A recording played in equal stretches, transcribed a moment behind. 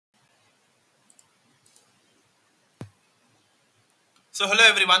So hello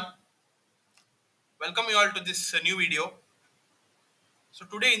everyone, welcome you all to this new video. So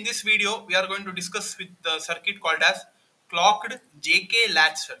today in this video we are going to discuss with the circuit called as clocked JK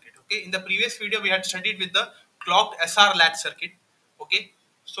latch circuit. Okay, in the previous video we had studied with the clocked SR latch circuit. Okay,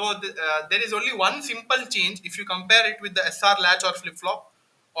 so there is only one simple change if you compare it with the SR latch or flip flop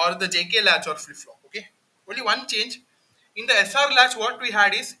or the JK latch or flip flop. Okay, only one change. In the SR latch, what we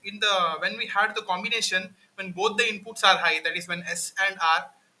had is when we had the combination when both the inputs are high, that is when S and R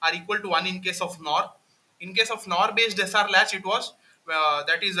are equal to 1 in case of NOR. In case of NOR based SR latch, it was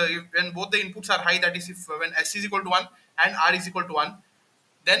when both the inputs are high, that is if when S is equal to 1 and R is equal to 1,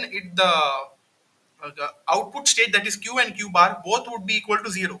 then the output state, that is Q and Q bar, both would be equal to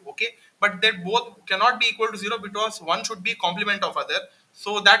 0. Okay, but they both cannot be equal to 0 because one should be complement of other,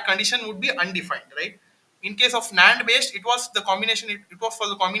 so that condition would be undefined, right? In case of NAND based, it was the combination, it was for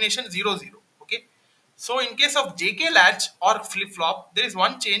the combination 0 0. Okay, so in case of JK latch or flip flop, there is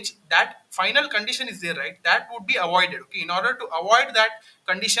one change, that final condition is there, right? That would be avoided. Okay, in order to avoid that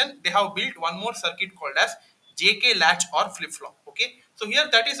condition, they have built one more circuit called as JK latch or flip flop. Okay, so here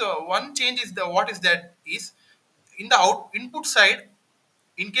that is one change is the what is that is in the input side.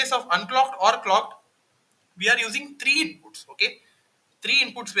 In case of unclocked or clocked, we are using three inputs. Okay, three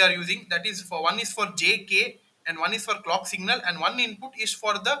inputs we are using, that is for one is for JK and one is for clock signal and one input is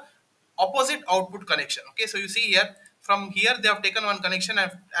for the opposite output connection. Okay, so you see here, from here they have taken one connection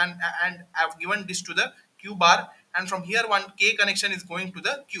and have given this to the Q bar, and from here one K connection is going to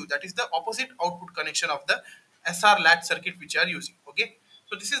the Q, that is the opposite output connection of the SR latch circuit which are using. Okay,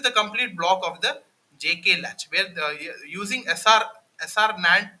 so this is the complete block of the JK latch, where using SR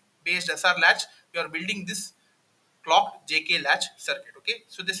NAND based SR latch, you are building this clocked JK latch circuit. Okay,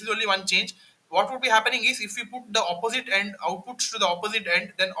 so this is only one change. What would be happening is, if we put the opposite end outputs to the opposite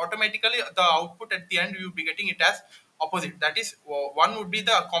end, then automatically the output at the end you will be getting it as opposite, that is one would be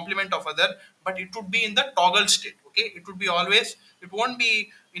the complement of other, but it would be in the toggle state. Okay, it would be always, it won't be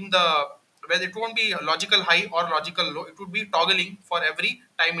in the where it won't be logical high or logical low, it would be toggling for every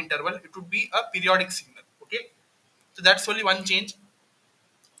time interval, it would be a periodic signal. Okay, so that's only one change.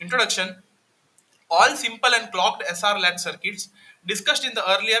 Introduction. All simple and clocked SR latch circuits discussed in the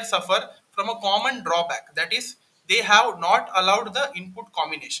earlier suffer from a common drawback, that is, they have not allowed the input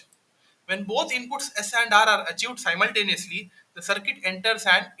combination. When both inputs S and R are achieved simultaneously, the circuit enters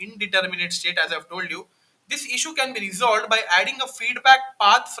an indeterminate state, as I have told you. This issue can be resolved by adding a feedback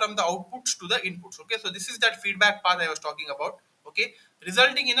path from the outputs to the inputs. Okay, so this is that feedback path I was talking about. Okay,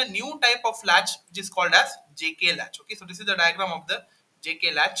 resulting in a new type of latch which is called as JK latch. Okay, so this is the diagram of the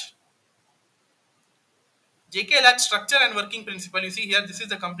JK latch. JK latch structure and working principle. You see here, this is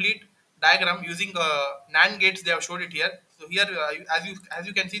the complete diagram using NAND gates. They have showed it here. So here, as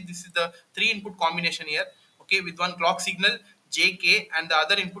you can see, this is the three input combination here. Okay, with one clock signal JK, and the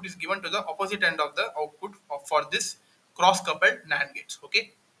other input is given to the opposite end of the output for this cross coupled NAND gates.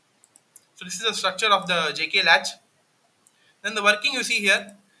 Okay, so this is the structure of the JK latch. Then the working, you see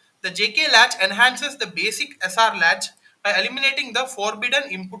here, the JK latch enhances the basic SR latch by eliminating the forbidden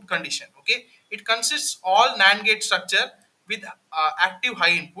input condition. Okay, it consists all NAND gate structure with active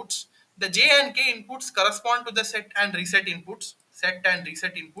high inputs. The J and K inputs correspond to the set and reset inputs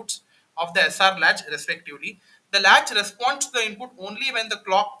of the SR latch respectively. The latch responds to the input only when the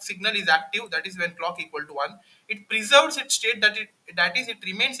clock signal is active, that is when clock equal to 1. It preserves its state, that is it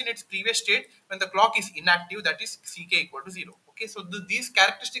remains in its previous state when the clock is inactive, that is CK equal to 0. Okay, so these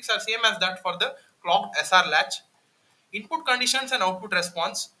characteristics are same as that for the clocked SR latch. Input conditions and output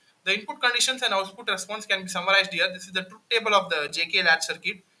response. The input conditions and output response can be summarized here. This is the truth table of the JK latch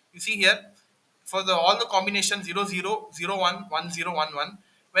circuit. You see here, for all the combinations 0 0 0 1 1 0 1 1,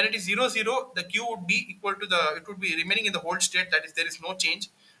 when it is 0 0, the Q would be equal to it would be remaining in the hold state, that is there is no change.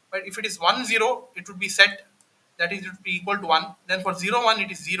 But if it is 1 0, it would be set, that is it would be equal to 1. Then for 0 1,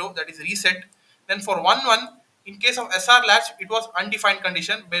 it is 0, that is reset. Then for 1 1, in case of SR latch, it was undefined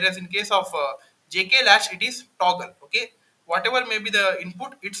condition, whereas in case of JK latch, it is toggle. Okay, whatever may be the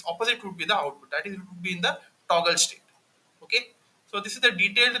input, its opposite would be the output, that is it would be in the toggle state. Okay, so this is the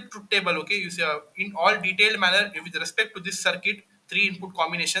detailed truth table. Okay, you see in all detailed manner with respect to this circuit, three input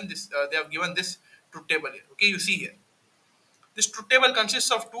combination, this they have given this truth table here. Okay, you see here, this truth table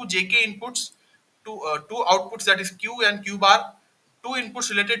consists of two JK inputs, two outputs, that is Q and Q bar, two inputs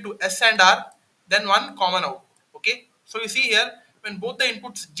related to S and R, then one common output. Okay, so you see here, when both the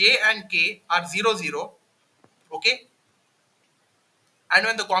inputs J and K are 0 0, okay, and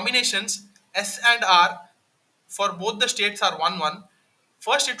when the combinations S and R for both the states are 1 1,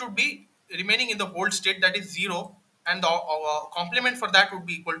 first it would be remaining in the hold state, that is 0, and the complement for that would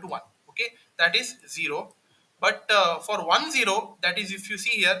be equal to 1. Okay, that is 0. But for 1 0, that is, if you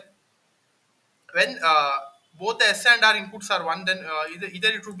see here, when both the S and R inputs are 1, then either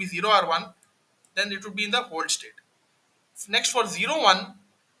it would be 0 or 1, then it would be in the hold state. Next, for 0 1,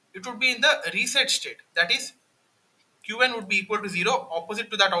 it would be in the reset state. That is, Qn would be equal to 0, opposite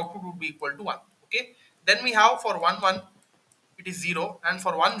to that output would be equal to 1. Okay. Then we have for 1 1, it is 0, and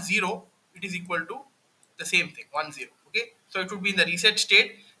for 1 0, it is equal to the same thing, 1 0. Okay. So it would be in the reset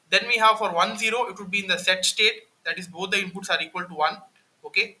state. Then we have for 1 0, it would be in the set state. That is, both the inputs are equal to 1.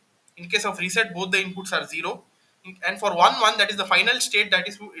 Okay. In case of reset, both the inputs are 0. And for 1 1, that is the final state. That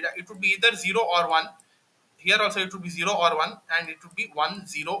is, it would be either 0 or 1. Here also it would be 0 or 1, and it would be 1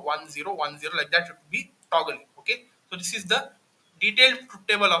 0 1 0 1 0, like that. It would be toggling. Okay. So this is the detailed truth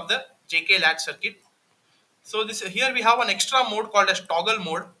table of the JK latch circuit. So this here we have an extra mode called as toggle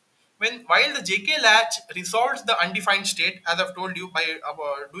mode. While the JK latch resolves the undefined state, as I've told you, by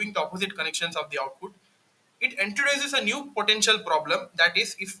doing the opposite connections of the output, it introduces a new potential problem. That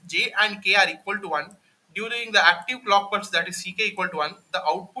is, if J and K are equal to 1, during the active clock pulse, that is Ck equal to 1, the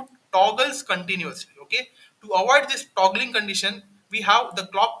output toggles continuously. Okay. To avoid this toggling condition, we have the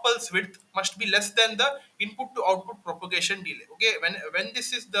clock pulse width must be less than the input to output propagation delay. Okay. When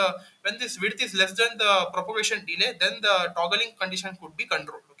this width is less than the propagation delay, then the toggling condition could be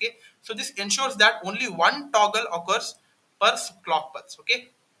controlled. Okay. So this ensures that only one toggle occurs per clock pulse. Okay.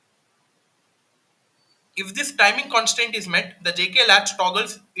 If this timing constraint is met, the JK latch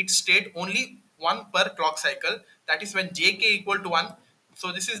toggles its state only one per clock cycle. That is when JK equal to 1.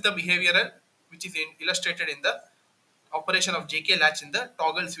 So this is the behavioral which is illustrated in the operation of JK latch in the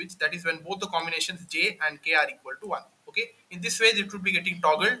toggle switch. That is when both the combinations J and K are equal to 1. Okay. In this way, it would be getting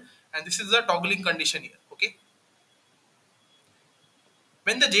toggled, and this is the toggling condition here. Okay.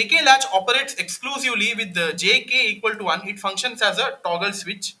 When the JK latch operates exclusively with the JK equal to 1, it functions as a toggle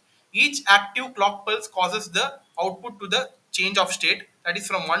switch. Each active clock pulse causes the output to the change of state, that is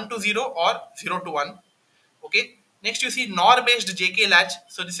from 1 to 0 or 0 to 1. Okay. Next, you see NOR based JK latch.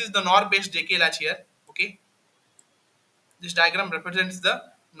 So this is the NOR based JK latch here. Okay. This diagram represents the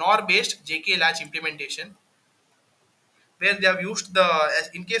NOR based JK latch implementation, where they have used the,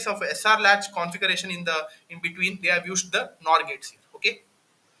 in case of SR latch configuration, in between they have used the NOR gates here. Okay.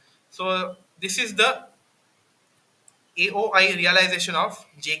 So this is the AOI realization of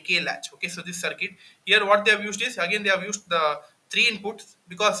JK latch. Okay, so this circuit here, what they have used is, again, they have used the 3 inputs,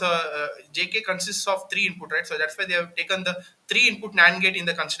 because JK consists of 3 input, right? So that's why they have taken the 3 input NAND gate in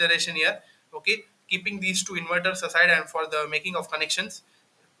the consideration here. Okay, keeping these 2 inverters aside, and for the making of connections,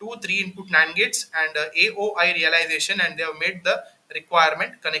 2 3 input NAND gates and AOI realization, and they have made the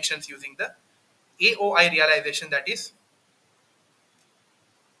requirement connections using the AOI realization, that is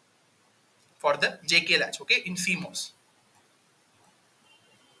for the JK latch. Okay, in CMOS.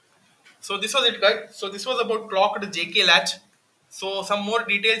 So this was it, guys. So this was about clocked JK latch. So some more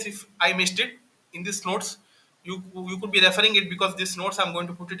details, if I missed it in this notes, you could be referring it, because this notes I'm going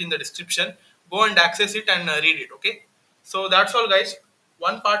to put it in the description. Go and access it and read it. Okay. So that's all, guys.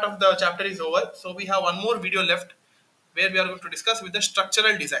 One part of the chapter is over. So we have one more video left, where we are going to discuss with the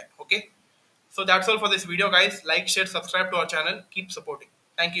structural design. Okay. So that's all for this video, guys. Like, share, subscribe to our channel. Keep supporting.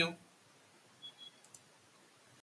 Thank you.